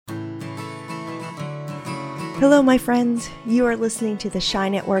Hello, my friends. You are listening to the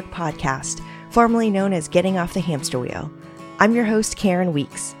Shine at Work podcast, formerly known as Getting Off the Hamster Wheel. I'm your host, Karen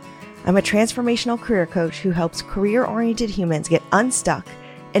Weeks. I'm a transformational career coach who helps career-oriented humans get unstuck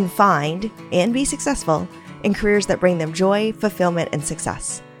and find and be successful in careers that bring them joy, fulfillment, and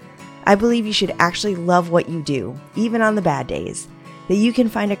success. I believe you should actually love what you do, even on the bad days, that you can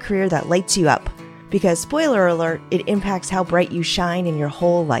find a career that lights you up, because spoiler alert, it impacts how bright you shine in your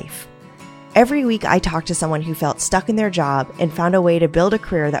whole life. Every week I talk to someone who felt stuck in their job and found a way to build a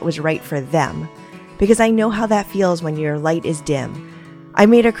career that was right for them, because I know how that feels when your light is dim. I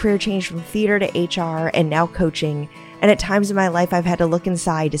made a career change from theater to HR and now coaching, and at times in my life I've had to look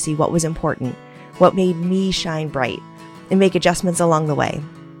inside to see what was important, what made me shine bright, and make adjustments along the way.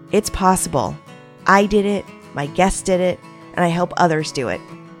 It's possible. I did it, my guests did it, and I help others do it.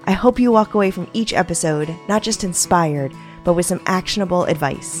 I hope you walk away from each episode not just inspired, but with some actionable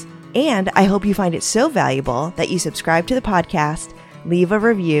advice. And I hope you find it so valuable that you subscribe to the podcast, leave a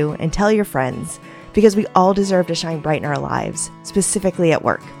review, and tell your friends, because we all deserve to shine bright in our lives, specifically at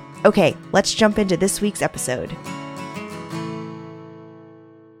work. Okay, let's jump into this week's episode.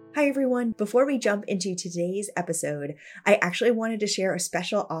 Hi everyone. Before we jump into today's episode, I actually wanted to share a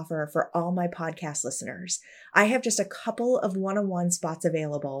special offer for all my podcast listeners. I have just a couple of one-on-one spots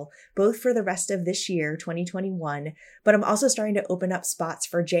available, both for the rest of this year, 2021, but I'm also starting to open up spots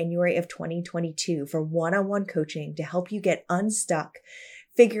for January of 2022 for one-on-one coaching to help you get unstuck,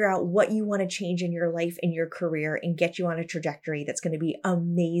 figure out what you want to change in your life and your career, and get you on a trajectory that's going to be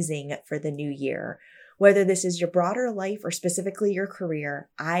amazing for the new year. Whether this is your broader life or specifically your career,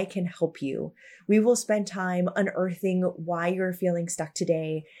 I can help you. We will spend time unearthing why you're feeling stuck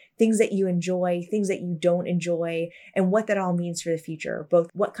today, things that you enjoy, things that you don't enjoy, and what that all means for the future. Both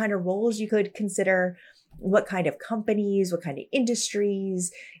what kind of roles you could consider, what kind of companies, what kind of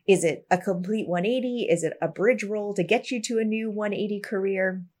industries. Is it a complete 180? Is it a bridge role to get you to a new 180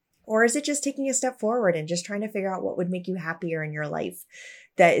 career? Or is it just taking a step forward and just trying to figure out what would make you happier in your life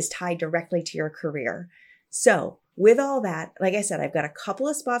that is tied directly to your career? So with all that, like I said, I've got a couple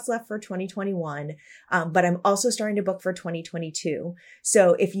of spots left for 2021, but I'm also starting to book for 2022.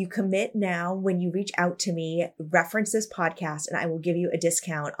 So if you commit now, when you reach out to me, reference this podcast and I will give you a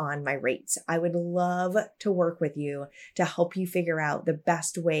discount on my rates. I would love to work with you to help you figure out the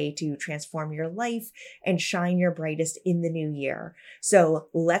best way to transform your life and shine your brightest in the new year. So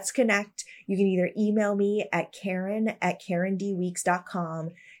let's connect. You can either email me at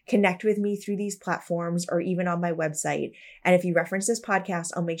karen@karendweeks.com, connect with me through these platforms, or even on my website. And if you reference this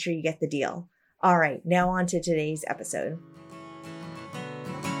podcast, I'll make sure you get the deal. All right, now on to today's episode.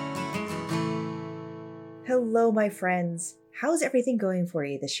 Hello, my friends. How's everything going for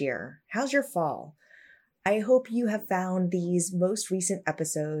you this year? How's your fall? I hope you have found these most recent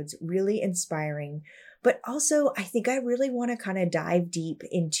episodes really inspiring, but also I think I really want to kind of dive deep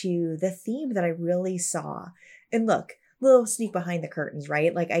into the theme that I really saw. And look, little sneak behind the curtains,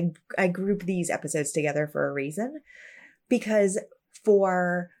 right? Like I group these episodes together for a reason, because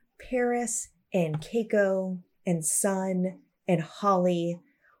for Paris and Keiko and Sun and Holly,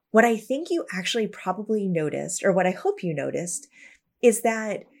 what I think you actually probably noticed, or what I hope you noticed, is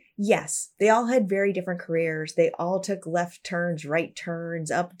that yes, they all had very different careers. They all took left turns, right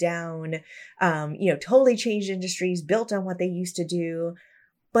turns, up, down, totally changed industries, built on what they used to do.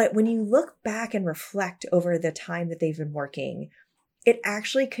 But when you look back and reflect over the time that they've been working, it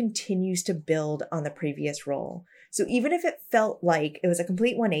actually continues to build on the previous role. So even if it felt like it was a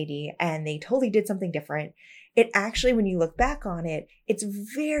complete 180 and they totally did something different, it actually, when you look back on it, it's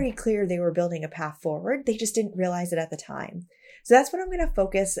very clear they were building a path forward. They just didn't realize it at the time. So that's what I'm going to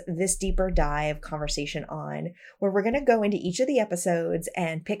focus this deeper dive conversation on, where we're going to go into each of the episodes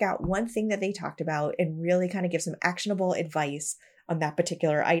and pick out one thing that they talked about and really kind of give some actionable advice on that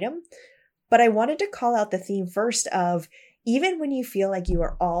particular item. But I wanted to call out the theme first of, even when you feel like you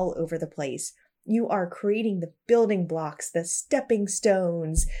are all over the place, you are creating the building blocks, the stepping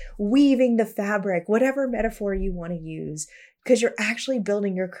stones, weaving the fabric, whatever metaphor you want to use, because you're actually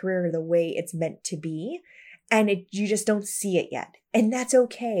building your career the way it's meant to be. And you just don't see it yet. And that's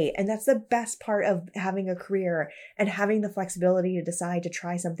okay. And that's the best part of having a career and having the flexibility to decide to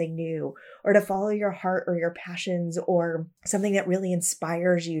try something new, or to follow your heart or your passions, or something that really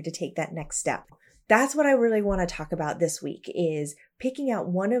inspires you to take that next step. That's what I really want to talk about this week, is picking out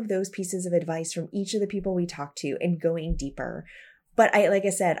one of those pieces of advice from each of the people we talked to and going deeper. But like I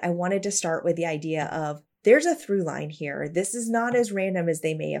said, I wanted to start with the idea of, there's a through line here. This is not as random as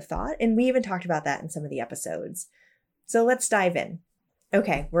they may have thought. And we even talked about that in some of the episodes. So let's dive in.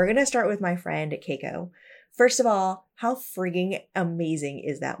 Okay, we're going to start with my friend Keiko. First of all, how freaking amazing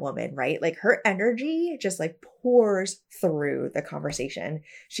is that woman, right? Like her energy just like pours through the conversation.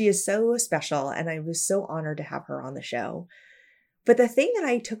 She is so special, and I was so honored to have her on the show. But the thing that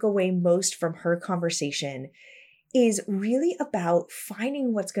I took away most from her conversation is really about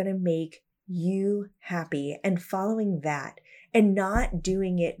finding what's going to make you happy and following that, and not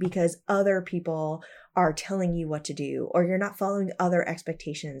doing it because other people are telling you what to do, or you're not following other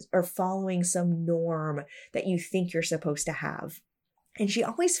expectations or following some norm that you think you're supposed to have. And she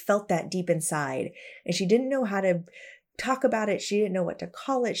always felt that deep inside, and she didn't know how to talk about it. She didn't know what to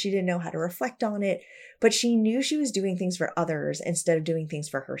call it. She didn't know how to reflect on it, but she knew she was doing things for others instead of doing things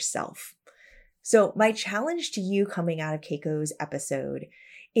for herself. So my challenge to you coming out of Keiko's episode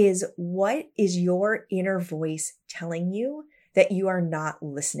is, what is your inner voice telling you that you are not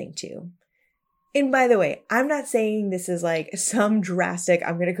listening to? And by the way, I'm not saying this is like some drastic,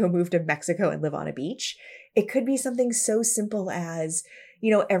 I'm going to go move to Mexico and live on a beach. It could be something so simple as,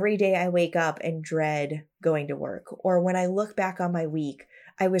 every day I wake up and dread going to work. Or when I look back on my week,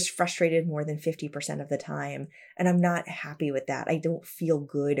 I was frustrated more than 50% of the time, and I'm not happy with that. I don't feel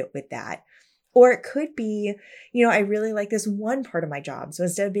good with that. Or it could be, I really like this one part of my job. So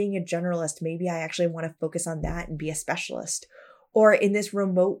instead of being a generalist, maybe I actually want to focus on that and be a specialist. Or in this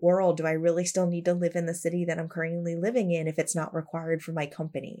remote world, do I really still need to live in the city that I'm currently living in if it's not required for my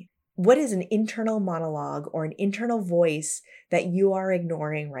company? What is an internal monologue or an internal voice that you are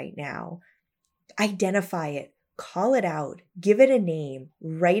ignoring right now? Identify it, call it out, give it a name,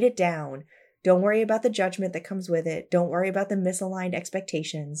 write it down. Don't worry about the judgment that comes with it. Don't worry about the misaligned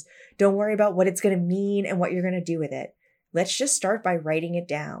expectations. Don't worry about what it's going to mean and what you're going to do with it. Let's just start by writing it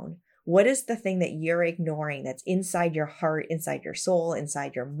down. What is the thing that you're ignoring that's inside your heart, inside your soul,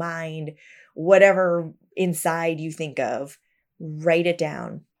 inside your mind, whatever inside you think of? Write it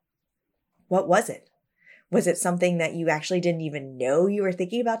down. What was it? Was it something that you actually didn't even know you were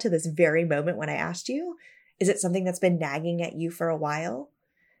thinking about to this very moment when I asked you? Is it something that's been nagging at you for a while?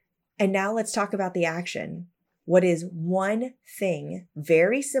 And now let's talk about the action. What is one thing,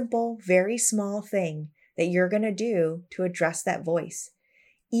 very simple, very small thing that you're going to do to address that voice?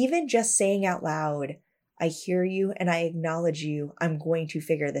 Even just saying out loud, I hear you and I acknowledge you. I'm going to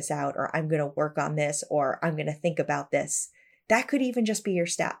figure this out, or I'm going to work on this, or I'm going to think about this. That could even just be your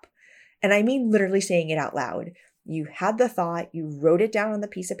step. And I mean literally saying it out loud. You had the thought, you wrote it down on the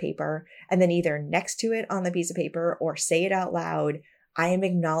piece of paper, and then either next to it on the piece of paper or say it out loud, I am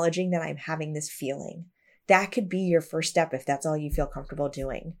acknowledging that I'm having this feeling. That could be your first step if that's all you feel comfortable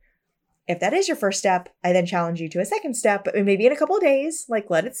doing. If that is your first step, I then challenge you to a second step, maybe in a couple of days, like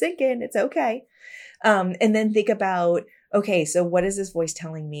let it sink in. It's okay. And then think about, okay, so what is this voice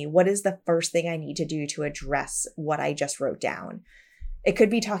telling me? What is the first thing I need to do to address what I just wrote down? It could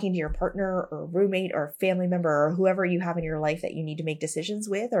be talking to your partner or roommate or family member or whoever you have in your life that you need to make decisions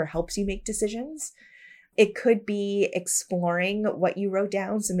with or helps you make decisions. It could be exploring what you wrote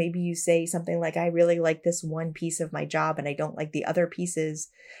down. So maybe you say something like, I really like this one piece of my job and I don't like the other pieces.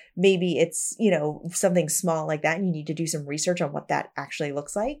 Maybe it's, something small like that, and you need to do some research on what that actually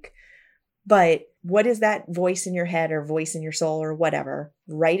looks like. But what is that voice in your head or voice in your soul or whatever?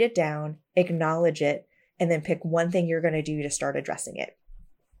 Write it down, acknowledge it, and then pick one thing you're going to do to start addressing it.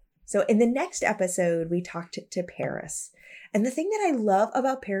 So in the next episode, we talked to Paris. And the thing that I love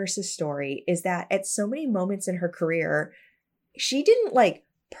about Paris's story is that at so many moments in her career, she didn't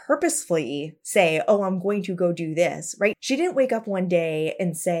purposefully say, oh, I'm going to go do this, right? She didn't wake up one day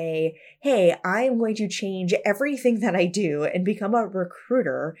and say, hey, I am going to change everything that I do and become a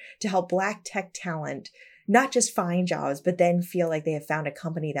recruiter to help Black tech talent not just find jobs, but then feel like they have found a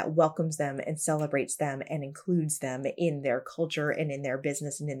company that welcomes them and celebrates them and includes them in their culture and in their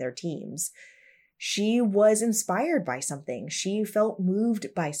business and in their teams. She was inspired by something. She felt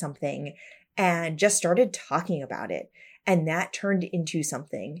moved by something and just started talking about it. And that turned into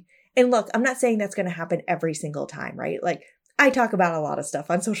something. And look, I'm not saying that's going to happen every single time, right? I talk about a lot of stuff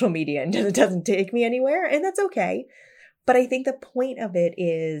on social media and it doesn't take me anywhere, and that's okay. But I think the point of it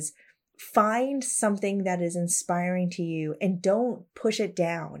is find something that is inspiring to you and don't push it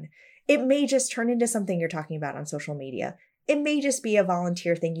down. It may just turn into something you're talking about on social media. It may just be a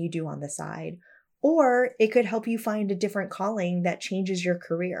volunteer thing you do on the side, or it could help you find a different calling that changes your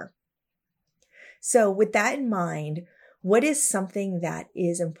career. So with that in mind, what is something that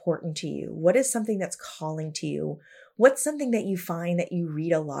is important to you? What is something that's calling to you? What's something that you find that you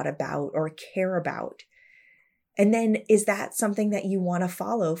read a lot about or care about? And then is that something that you want to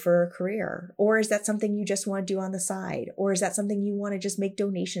follow for a career? Or is that something you just want to do on the side? Or is that something you want to just make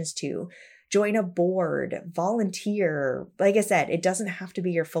donations to? join a board, volunteer. Like I said, it doesn't have to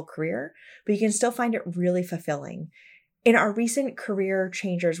be your full career, but you can still find it really fulfilling. In our recent Career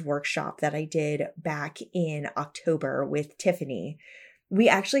Changers workshop that I did back in October with Tiffany, we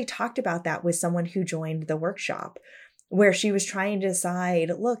actually talked about that with someone who joined the workshop, where she was trying to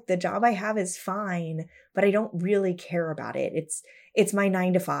decide, look, the job I have is fine, but I don't really care about it. It's my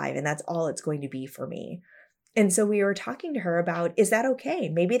 9 to 5 and that's all it's going to be for me. And so we were talking to her about, is that okay?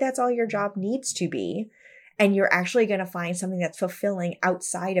 Maybe that's all your job needs to be. And you're actually going to find something that's fulfilling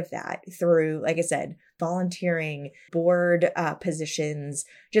outside of that through, like I said, volunteering, board positions,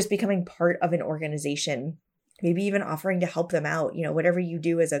 just becoming part of an organization. Maybe even offering to help them out, whatever you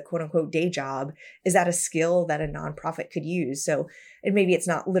do as a quote unquote day job, is that a skill that a nonprofit could use? So maybe it's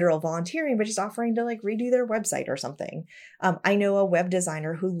not literal volunteering, but just offering to redo their website or something. I know a web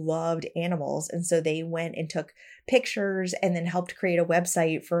designer who loved animals. And so they went and took pictures and then helped create a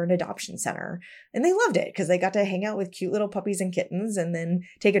website for an adoption center. And they loved it because they got to hang out with cute little puppies and kittens and then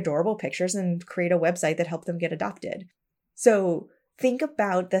take adorable pictures and create a website that helped them get adopted. So think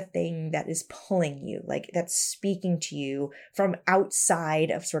about the thing that is pulling you, that's speaking to you from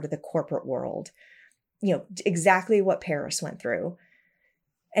outside of sort of the corporate world, exactly what Paris went through.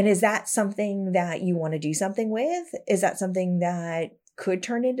 And is that something that you want to do something with? Is that something that could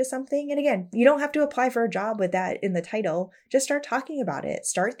turn into something? And again, you don't have to apply for a job with that in the title. Just start talking about it,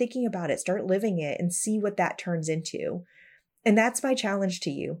 start thinking about it, start living it, and see what that turns into. And that's my challenge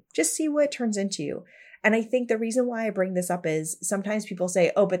to you. Just see what it turns into. And I think the reason why I bring this up is sometimes people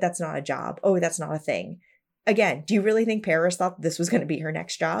say, oh, but that's not a job. Oh, that's not a thing. Again, do you really think Paris thought this was going to be her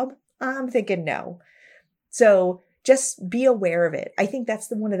next job? I'm thinking no. So just be aware of it. I think that's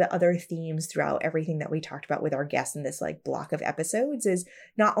one of the other themes throughout everything that we talked about with our guests in this block of episodes is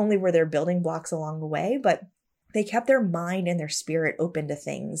not only were there building blocks along the way, but they kept their mind and their spirit open to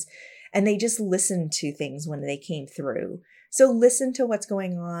things. And they just listened to things when they came through. So listen to what's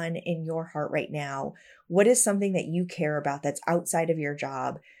going on in your heart right now. What is something that you care about that's outside of your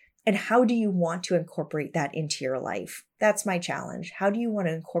job? And how do you want to incorporate that into your life? That's my challenge. How do you want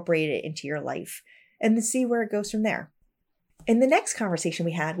to incorporate it into your life? And then see where it goes from there. In the next conversation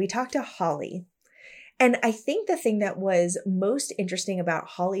we had, we talked to Holly. And I think the thing that was most interesting about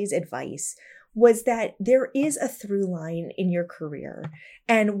Holly's advice was that there is a through line in your career.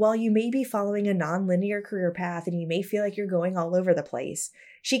 And while you may be following a non-linear career path and you may feel like you're going all over the place,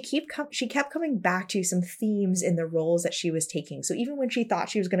 she kept coming back to some themes in the roles that she was taking. So even when she thought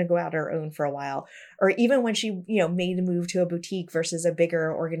she was going to go out on her own for a while, or even when she, made the move to a boutique versus a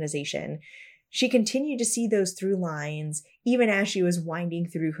bigger organization, she continued to see those through lines even as she was winding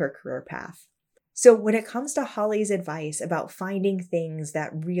through her career path. So when it comes to Holly's advice about finding things that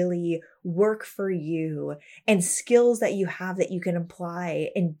really work for you and skills that you have that you can apply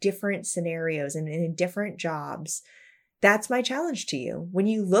in different scenarios and in different jobs, that's my challenge to you. When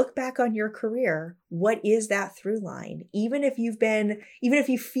you look back on your career, what is that through line? Even if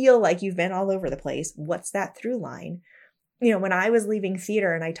you feel like you've been all over the place, what's that through line? When I was leaving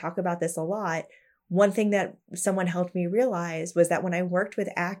theater, and I talk about this a lot, one thing that someone helped me realize was that when I worked with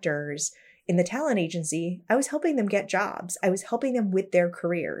actors in the talent agency, I was helping them get jobs. I was helping them with their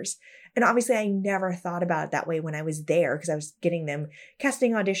careers. And obviously I never thought about it that way when I was there because I was getting them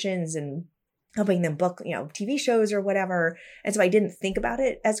casting auditions and helping them book, TV shows or whatever. And so I didn't think about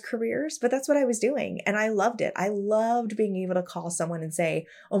it as careers, but that's what I was doing. And I loved it. I loved being able to call someone and say,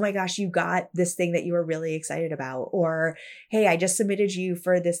 oh my gosh, you got this thing that you were really excited about. Or, hey, I just submitted you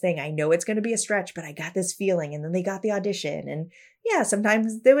for this thing. I know it's going to be a stretch, but I got this feeling. And then they got the audition. And yeah,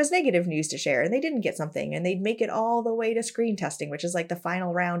 sometimes there was negative news to share and they didn't get something and they'd make it all the way to screen testing, which is like the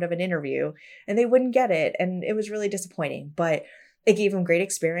final round of an interview, and they wouldn't get it. And it was really disappointing, but it gave them great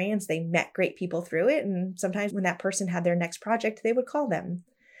experience. They met great people through it. And sometimes when that person had their next project, they would call them.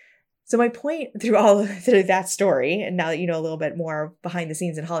 So my point through that story, and now that you know a little bit more behind the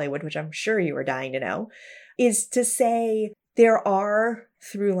scenes in Hollywood, which I'm sure you were dying to know, is to say there are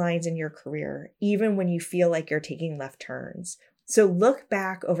through lines in your career, even when you feel like you're taking left turns. So look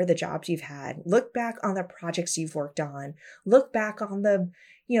back over the jobs you've had, look back on the projects you've worked on, look back on the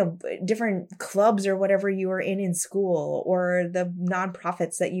different clubs or whatever you were in school, or the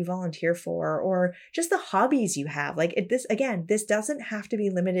nonprofits that you volunteer for, or just the hobbies you have. This doesn't have to be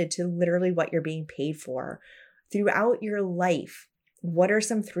limited to literally what you're being paid for. Throughout your life, what are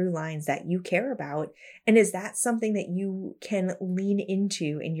some through lines that you care about? And is that something that you can lean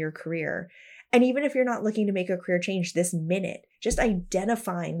into in your career? And even if you're not looking to make a career change this minute, just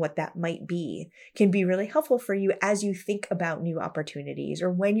identifying what that might be can be really helpful for you as you think about new opportunities or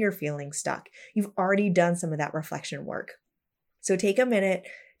when you're feeling stuck. You've already done some of that reflection work. So take a minute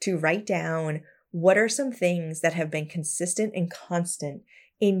to write down what are some things that have been consistent and constant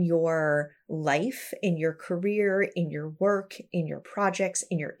in your life, in your career, in your work, in your projects,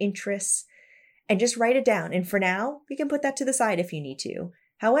 in your interests, and just write it down. And for now, you can put that to the side if you need to.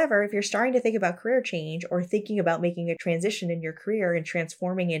 However, if you're starting to think about career change or thinking about making a transition in your career and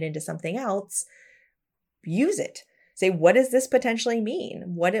transforming it into something else, use it. Say, what does this potentially mean?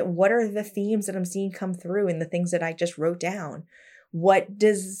 What are the themes that I'm seeing come through in the things that I just wrote down? What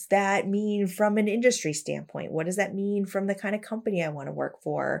does that mean from an industry standpoint? What does that mean from the kind of company I want to work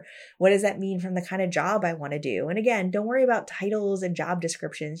for? What does that mean from the kind of job I want to do? And again, don't worry about titles and job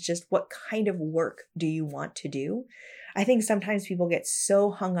descriptions. Just what kind of work do you want to do? I think sometimes people get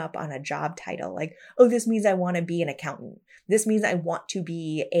so hung up on a job title, like, oh, this means I want to be an accountant. This means I want to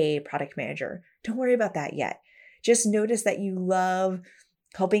be a product manager. Don't worry about that yet. Just notice that you love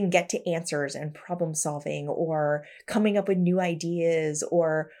helping get to answers and problem solving, or coming up with new ideas,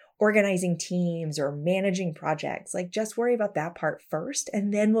 or organizing teams, or managing projects. Like, just worry about that part first,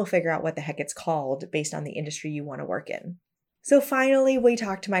 and then we'll figure out what the heck it's called based on the industry you want to work in. So finally, we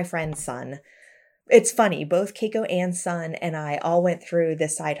talked to my friend Sun. It's funny, both Keiko and Sun and I all went through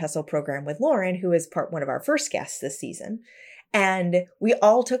this side hustle program with Lauren, who is one of our first guests this season. And we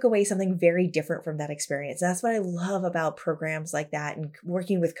all took away something very different from that experience. And that's what I love about programs like that and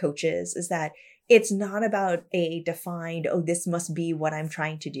working with coaches, is that it's not about a defined, oh, this must be what I'm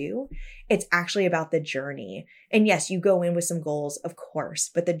trying to do. It's actually about the journey. And yes, you go in with some goals, of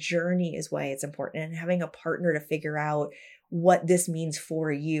course, but the journey is why it's important. And having a partner to figure out what this means for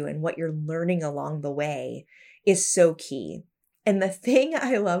you and what you're learning along the way is so key. And the thing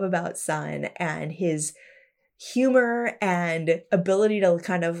I love about Sun and his humor and ability to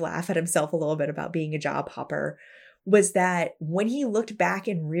kind of laugh at himself a little bit about being a job hopper was that when he looked back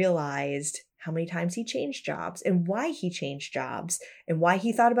and realized how many times he changed jobs and why he changed jobs and why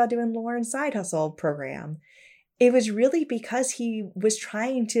he thought about doing Lauren's side hustle program, it was really because he was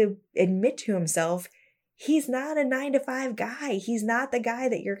trying to admit to himself, he's not a 9-to-5 guy. He's not the guy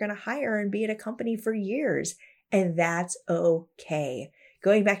that you're going to hire and be at a company for years. And that's okay.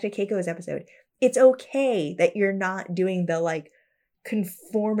 Going back to Keiko's episode, it's okay that you're not doing the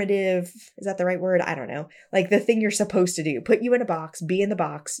conformative, is that the right word? I don't know. Like the thing you're supposed to do. Put you in a box, be in the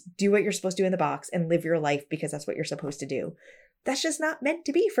box, do what you're supposed to do in the box, and live your life because that's what you're supposed to do. That's just not meant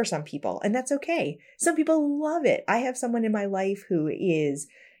to be for some people, and that's okay. Some people love it. I have someone in my life who is,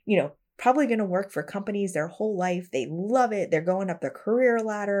 probably going to work for companies their whole life. They love it. They're going up their career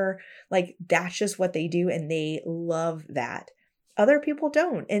ladder. Like that's just what they do, and they love that. Other people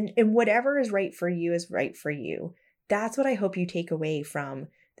don't. And whatever is right for you is right for you. That's what I hope you take away from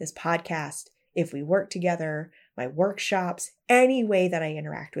this podcast. If we work together, my workshops, any way that I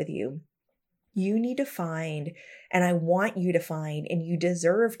interact with you, you need to find, and I want you to find, and you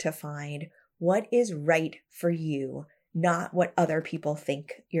deserve to find what is right for you, not what other people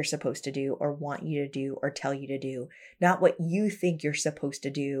think you're supposed to do or want you to do or tell you to do, not what you think you're supposed to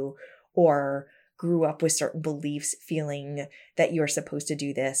do or grew up with certain beliefs feeling that you're supposed to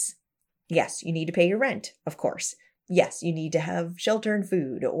do this. Yes, you need to pay your rent, of course. Yes, you need to have shelter and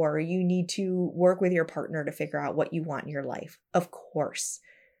food, or you need to work with your partner to figure out what you want in your life, of course.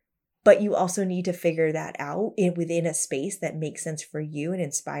 But you also need to figure that out within a space that makes sense for you and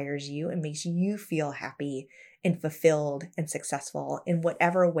inspires you and makes you feel happy and fulfilled and successful in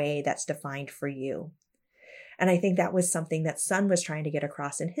whatever way that's defined for you. And I think that was something that Sun was trying to get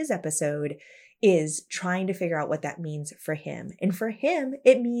across in his episode, is trying to figure out what that means for him. And for him,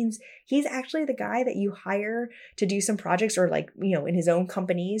 it means he's actually the guy that you hire to do some projects, or in his own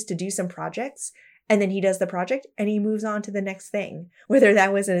companies to do some projects. And then he does the project and he moves on to the next thing, whether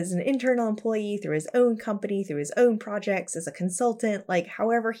that was as an internal employee, through his own company, through his own projects, as a consultant,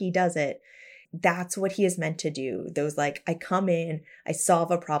 however he does it. That's what he is meant to do. Those I come in, I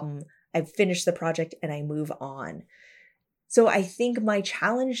solve a problem, I finish the project, and I move on. So I think my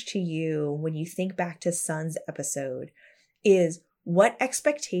challenge to you when you think back to Sun's episode is, what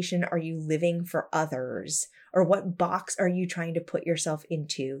expectation are you living for others? Or what box are you trying to put yourself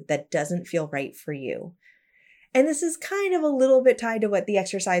into that doesn't feel right for you? And this is kind of a little bit tied to what the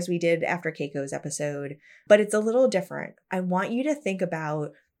exercise we did after Keiko's episode, but it's a little different. I want you to think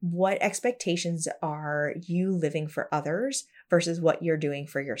about what expectations are you living for others versus what you're doing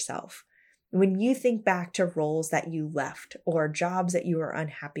for yourself. When you think back to roles that you left, or jobs that you were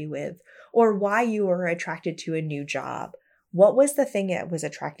unhappy with, or why you were attracted to a new job, what was the thing that was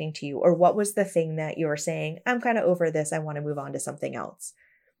attracting to you? Or what was the thing that you were saying, I'm kind of over this, I want to move on to something else?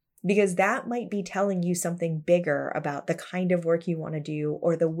 Because that might be telling you something bigger about the kind of work you want to do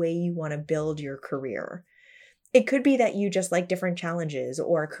or the way you want to build your career. It could be that you just like different challenges,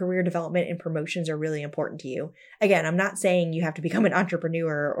 or career development and promotions are really important to you. Again, I'm not saying you have to become an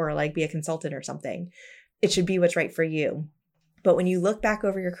entrepreneur or like be a consultant or something. It should be what's right for you. But when you look back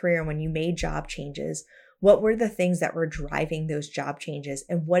over your career and when you made job changes, what were the things that were driving those job changes?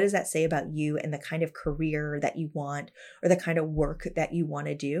 And what does that say about you and the kind of career that you want, or the kind of work that you want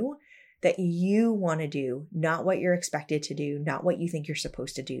to do? That you want to do, not what you're expected to do, not what you think you're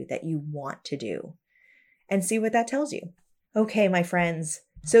supposed to do, that you want to do. And see what that tells you. Okay, my friends.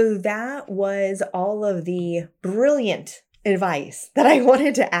 So that was all of the brilliant advice that I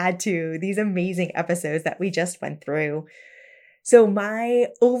wanted to add to these amazing episodes that we just went through. So my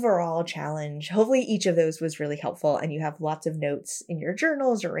overall challenge, hopefully each of those was really helpful, and you have lots of notes in your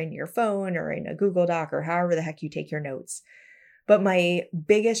journals or in your phone or in a Google Doc or however the heck you take your notes. But my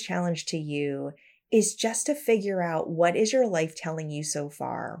biggest challenge to you is just to figure out, what is your life telling you so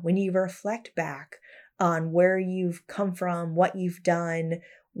far? When you reflect back on where you've come from, what you've done,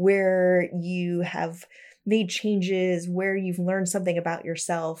 where you have made changes, where you've learned something about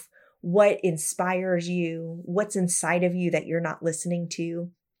yourself, what inspires you, what's inside of you that you're not listening to,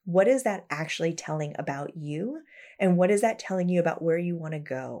 what is that actually telling about you? And what is that telling you about where you want to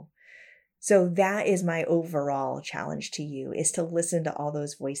go? So that is my overall challenge to you, is to listen to all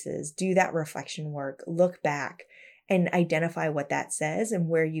those voices, do that reflection work, look back and identify what that says and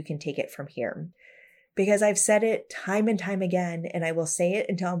where you can take it from here. Because I've said it time and time again, and I will say it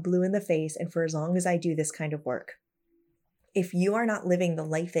until I'm blue in the face and for as long as I do this kind of work. If you are not living the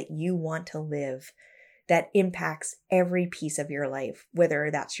life that you want to live, that impacts every piece of your life, whether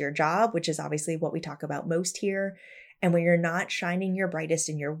that's your job, which is obviously what we talk about most here, and when you're not shining your brightest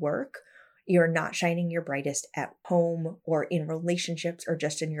in your work, you're not shining your brightest at home or in relationships or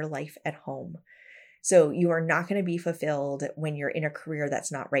just in your life at home. So you are not going to be fulfilled when you're in a career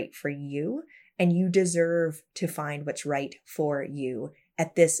that's not right for you, and you deserve to find what's right for you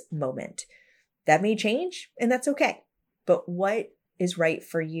at this moment. That may change, and that's okay. But what is right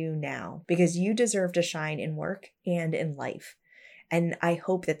for you now? Because you deserve to shine in work and in life. And I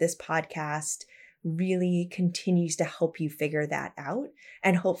hope that this podcast really continues to help you figure that out.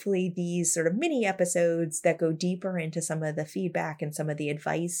 And hopefully these sort of mini episodes that go deeper into some of the feedback and some of the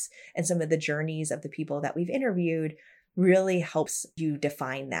advice and some of the journeys of the people that we've interviewed really helps you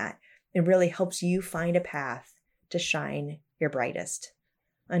define that. It really helps you find a path to shine your brightest.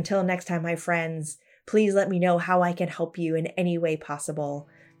 Until next time, my friends, please let me know how I can help you in any way possible.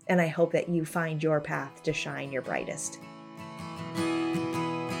 And I hope that you find your path to shine your brightest.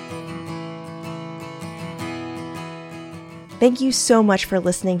 Thank you so much for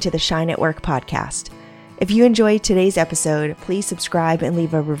listening to the Shine at Work podcast. If you enjoyed today's episode, please subscribe and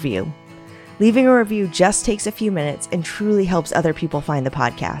leave a review. Leaving a review just takes a few minutes and truly helps other people find the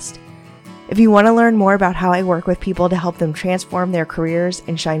podcast. If you want to learn more about how I work with people to help them transform their careers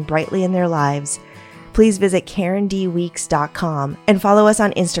and shine brightly in their lives, please visit KarenDweeks.com and follow us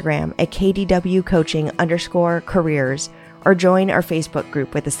on Instagram at KDWCoaching_careers, or join our Facebook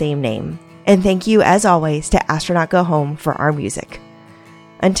group with the same name. And thank you, as always, to Astronaut Go Home for our music.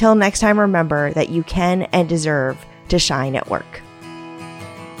 Until next time, remember that you can and deserve to shine at work.